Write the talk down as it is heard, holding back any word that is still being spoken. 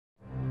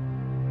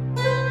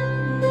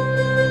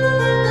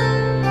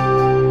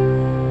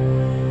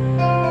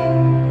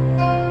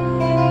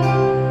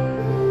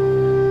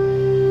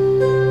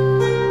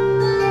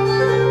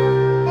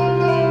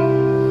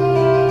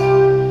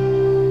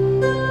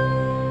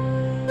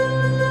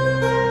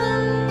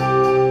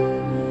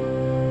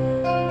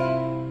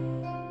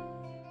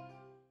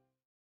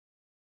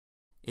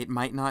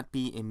might not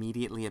be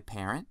immediately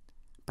apparent,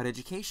 but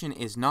education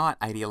is not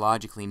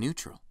ideologically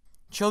neutral.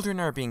 Children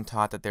are being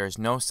taught that there is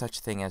no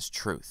such thing as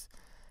truth,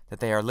 that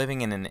they are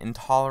living in an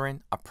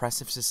intolerant,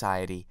 oppressive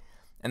society,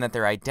 and that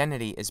their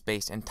identity is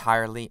based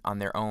entirely on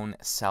their own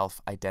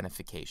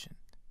self-identification.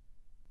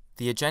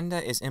 The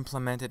agenda is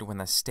implemented when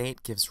the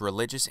state gives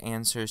religious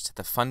answers to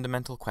the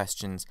fundamental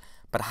questions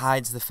but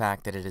hides the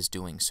fact that it is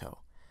doing so.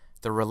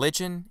 The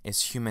religion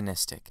is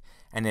humanistic,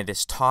 and it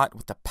is taught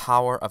with the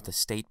power of the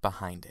state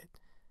behind it.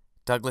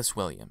 Douglas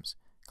Williams,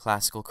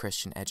 classical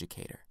Christian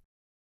educator.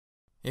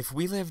 If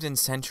we lived in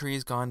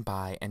centuries gone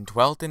by and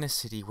dwelt in a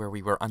city where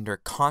we were under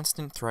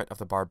constant threat of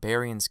the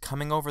barbarians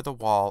coming over the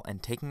wall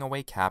and taking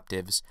away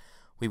captives,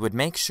 we would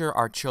make sure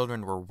our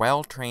children were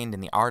well trained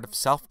in the art of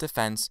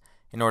self-defense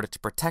in order to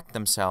protect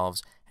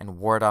themselves and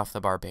ward off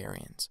the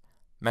barbarians.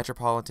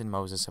 Metropolitan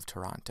Moses of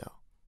Toronto.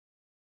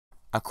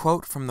 A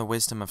quote from the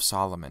Wisdom of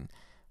Solomon,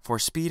 "For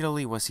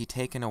speedily was he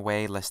taken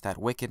away, lest that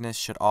wickedness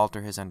should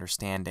alter his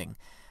understanding,"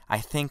 I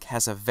think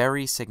has a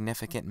very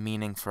significant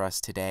meaning for us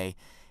today,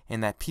 in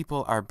that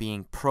people are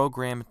being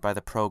programmed by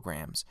the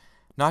programs,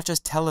 not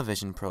just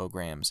television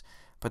programs,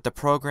 but the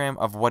program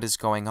of what is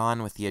going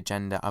on with the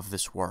agenda of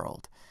this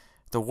world.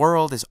 The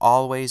world is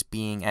always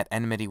being at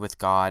enmity with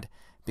God,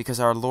 because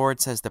our Lord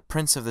says the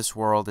prince of this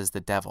world is the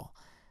devil,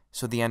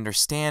 so the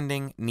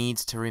understanding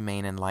needs to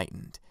remain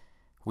enlightened.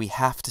 We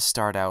have to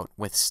start out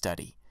with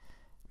study.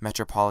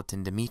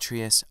 Metropolitan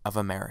Demetrius of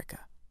America.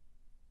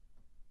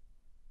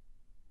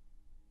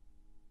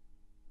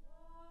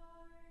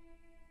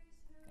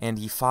 And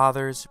ye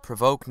fathers,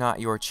 provoke not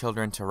your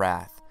children to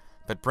wrath,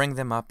 but bring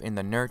them up in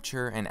the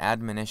nurture and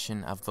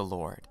admonition of the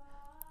Lord.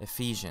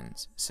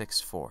 Ephesians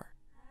 6:4.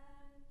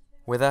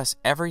 With us,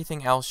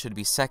 everything else should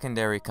be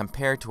secondary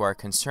compared to our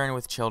concern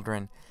with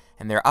children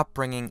and their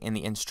upbringing in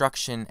the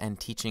instruction and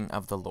teaching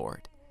of the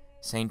Lord.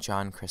 St.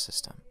 John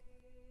Chrysostom.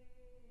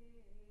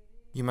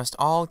 You must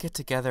all get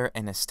together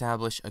and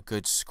establish a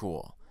good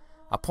school.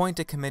 Appoint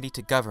a committee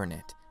to govern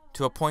it,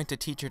 to appoint a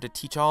teacher to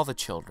teach all the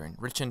children,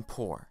 rich and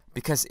poor,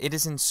 because it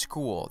is in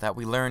school that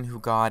we learn who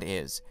God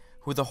is,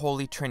 who the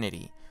Holy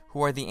Trinity,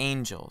 who are the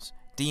angels,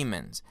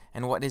 demons,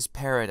 and what is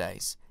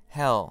paradise,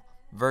 hell,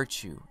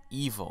 virtue,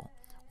 evil,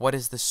 what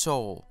is the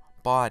soul,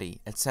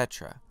 body,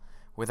 etc.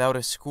 Without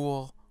a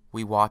school,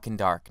 we walk in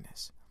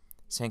darkness.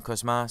 St.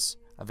 Cosmas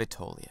of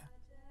Aetolia.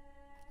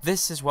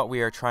 This is what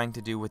we are trying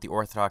to do with the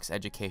Orthodox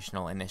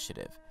Educational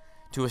Initiative,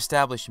 to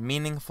establish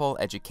meaningful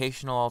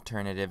educational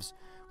alternatives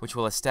which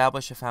will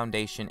establish a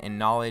foundation in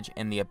knowledge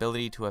and the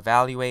ability to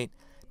evaluate,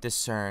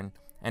 discern,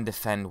 and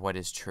defend what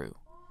is true.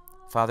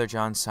 Father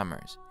John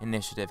Summers,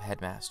 Initiative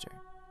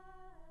Headmaster.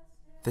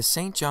 The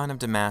St. John of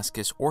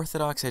Damascus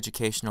Orthodox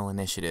Educational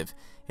Initiative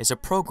is a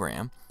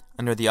program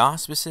under the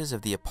auspices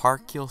of the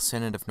Eparchial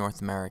Synod of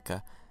North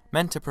America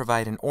meant to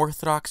provide an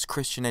Orthodox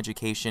Christian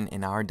education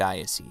in our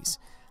diocese.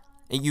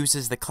 It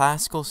uses the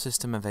classical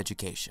system of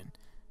education.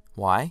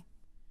 Why?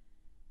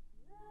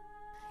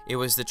 It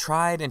was the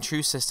tried and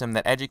true system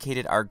that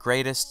educated our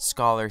greatest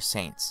scholar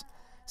saints,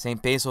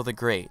 St. Basil the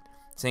Great,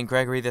 St.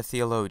 Gregory the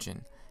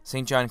Theologian,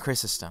 St. John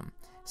Chrysostom,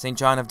 St.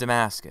 John of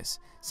Damascus,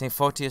 St.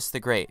 Photius the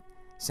Great,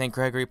 St.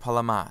 Gregory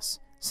Palamas,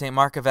 St.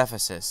 Mark of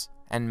Ephesus,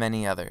 and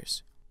many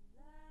others.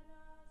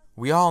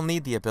 We all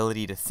need the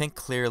ability to think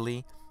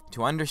clearly,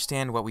 to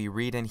understand what we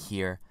read and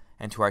hear,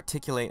 and to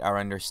articulate our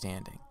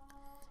understanding.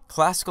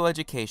 Classical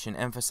education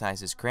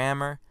emphasizes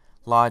grammar,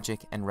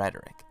 logic, and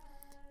rhetoric.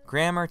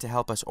 Grammar to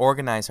help us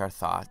organize our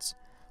thoughts,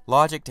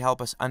 logic to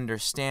help us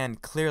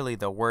understand clearly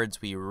the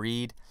words we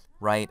read,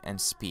 write, and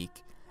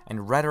speak,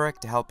 and rhetoric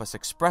to help us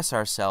express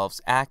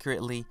ourselves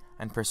accurately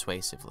and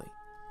persuasively.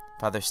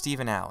 Father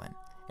Stephen Allen,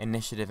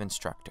 Initiative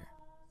Instructor.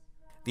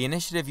 The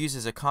initiative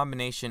uses a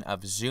combination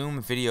of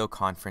Zoom video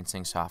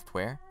conferencing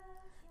software,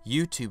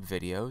 YouTube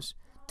videos,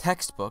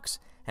 textbooks,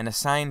 and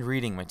assigned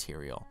reading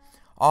material,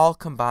 all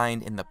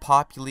combined in the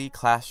Populi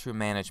classroom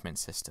management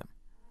system.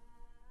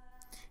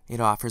 It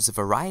offers a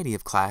variety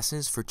of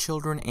classes for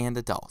children and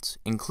adults,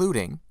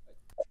 including...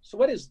 So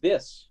what is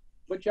this?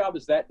 What job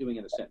is that doing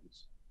in a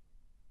sentence?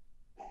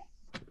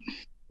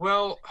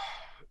 Well,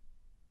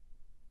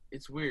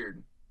 it's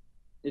weird.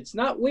 It's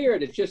not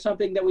weird. It's just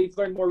something that we've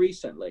learned more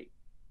recently.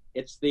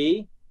 It's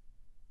the...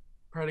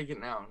 predicate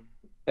noun.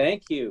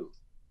 Thank you.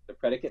 The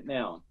predicate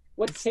noun.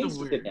 What It's case so is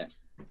it weird. in?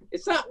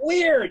 It's not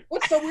weird.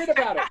 What's so weird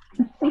about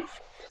it?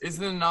 It's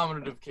the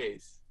nominative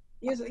case.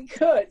 Yes, you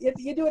could.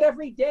 You do it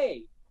every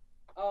day.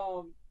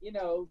 You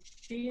know,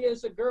 she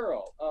is a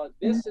girl.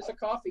 This is a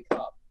coffee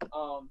cup.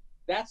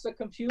 That's a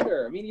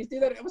computer. I mean, you do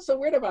that. What's so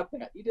weird about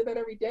that? You do that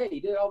every day.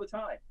 You do it all the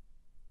time.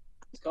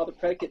 It's called a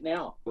predicate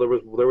noun. There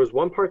was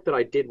one part that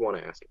I did want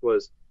to ask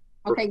was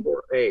for Okay.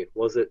 4A,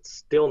 was it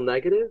still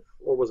negative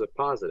or was it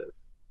positive?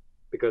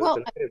 Because Well,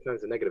 it's a negative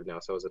times a negative now,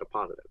 so is it a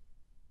positive?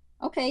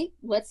 Okay,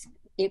 let's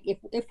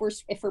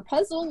if we're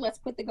puzzled, let's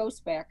put the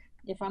ghost back.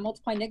 If I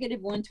multiply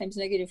 -1 times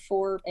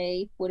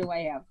 -4a, what do I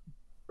have?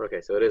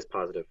 Okay, so it is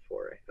positive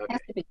 4A. Okay,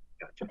 Has to be.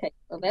 gotcha. Okay,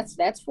 well that's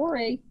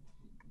 4a.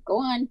 Go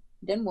on.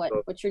 Then what?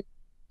 So- What's your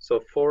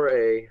So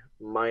 4a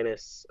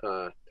minus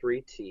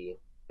 3t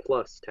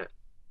plus 10.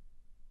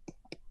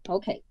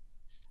 Okay.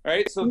 All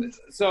right,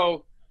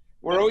 so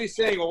we're always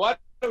saying, well, why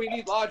do we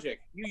need logic?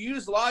 You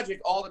use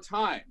logic all the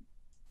time.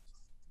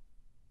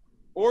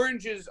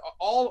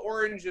 All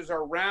oranges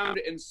are round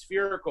and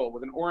spherical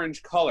with an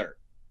orange color,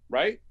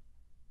 right?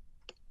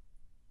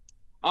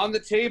 On the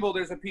table,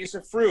 there's a piece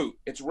of fruit.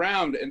 It's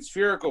round and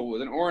spherical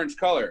with an orange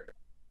color.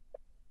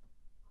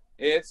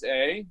 It's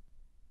a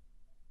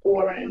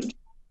Orange.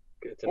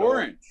 Good to know.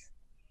 orange.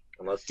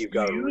 Unless you've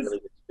got a really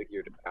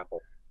disfigured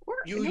apple.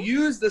 You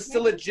use the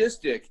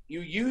syllogistic.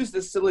 You use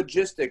the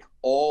syllogistic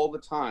all the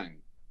time.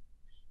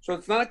 So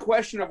it's not a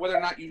question of whether or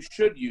not you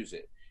should use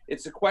it.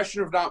 It's a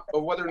question of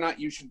whether or not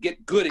you should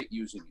get good at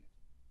using it.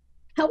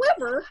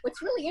 However,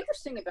 what's really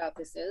interesting about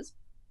this is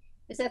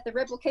that the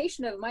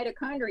replication of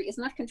mitochondria is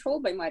not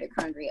controlled by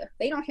mitochondria.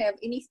 They don't have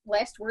any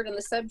last word on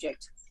the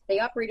subject. They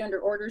operate under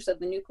orders of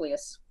the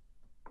nucleus.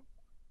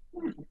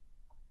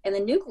 And the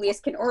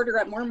nucleus can order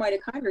up more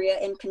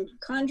mitochondria and can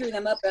conjure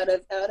them up out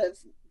of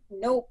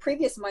no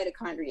previous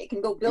mitochondria. It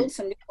can go build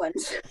some new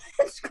ones.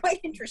 It's quite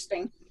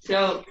interesting.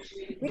 So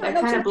that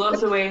kind of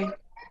blows away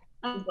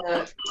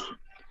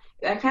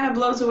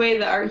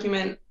the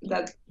argument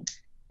that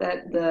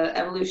the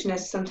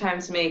evolutionists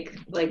sometimes make,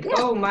 like, Yeah.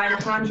 oh,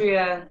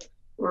 mitochondria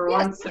were Yes.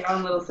 once their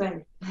own little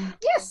thing.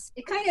 Yes,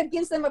 it kind of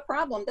gives them a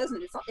problem,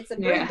 doesn't it? It's a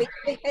very Yeah.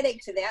 big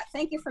headache to that.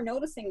 Thank you for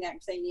noticing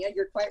that, Xenia.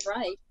 You're quite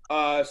right.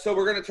 So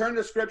we're going to turn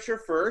to Scripture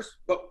first,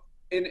 but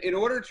in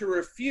order to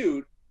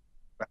refute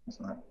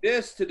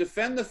this, to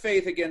defend the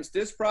faith against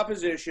this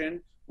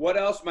proposition, what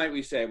else might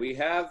we say? We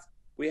have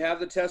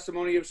the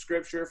testimony of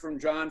Scripture from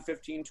John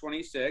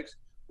 15:26.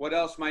 What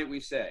else might we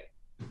say?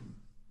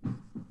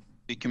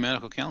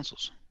 Ecumenical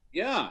councils.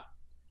 Yeah,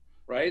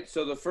 right.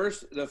 So the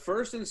first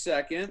and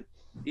second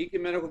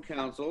ecumenical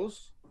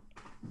councils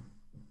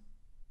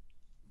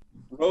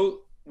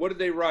wrote. What did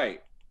they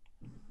write?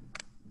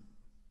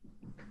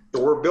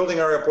 So we're building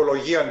our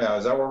apologia now.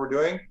 Is that what we're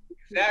doing?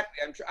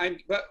 Exactly.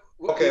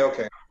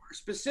 Okay.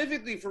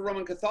 Specifically for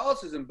Roman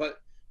Catholicism,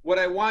 but what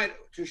I want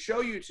to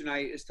show you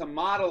tonight is to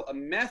model a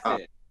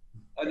method,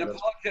 an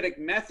apologetic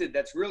method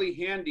that's really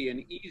handy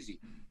and easy,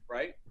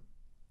 right?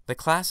 The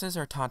classes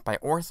are taught by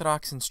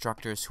Orthodox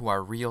instructors who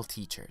are real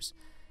teachers.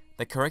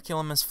 The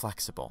curriculum is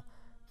flexible.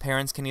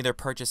 Parents can either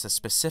purchase a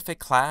specific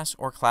class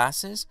or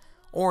classes,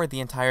 or the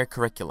entire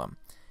curriculum.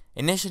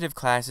 Initiative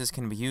classes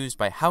can be used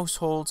by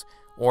households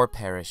or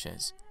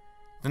parishes.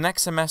 The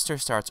next semester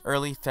starts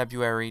early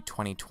February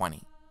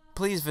 2020.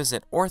 Please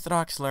visit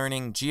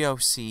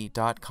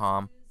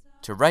orthodoxlearninggoc.com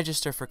to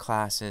register for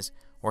classes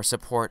or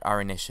support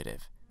our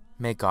initiative.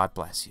 May God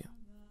bless you.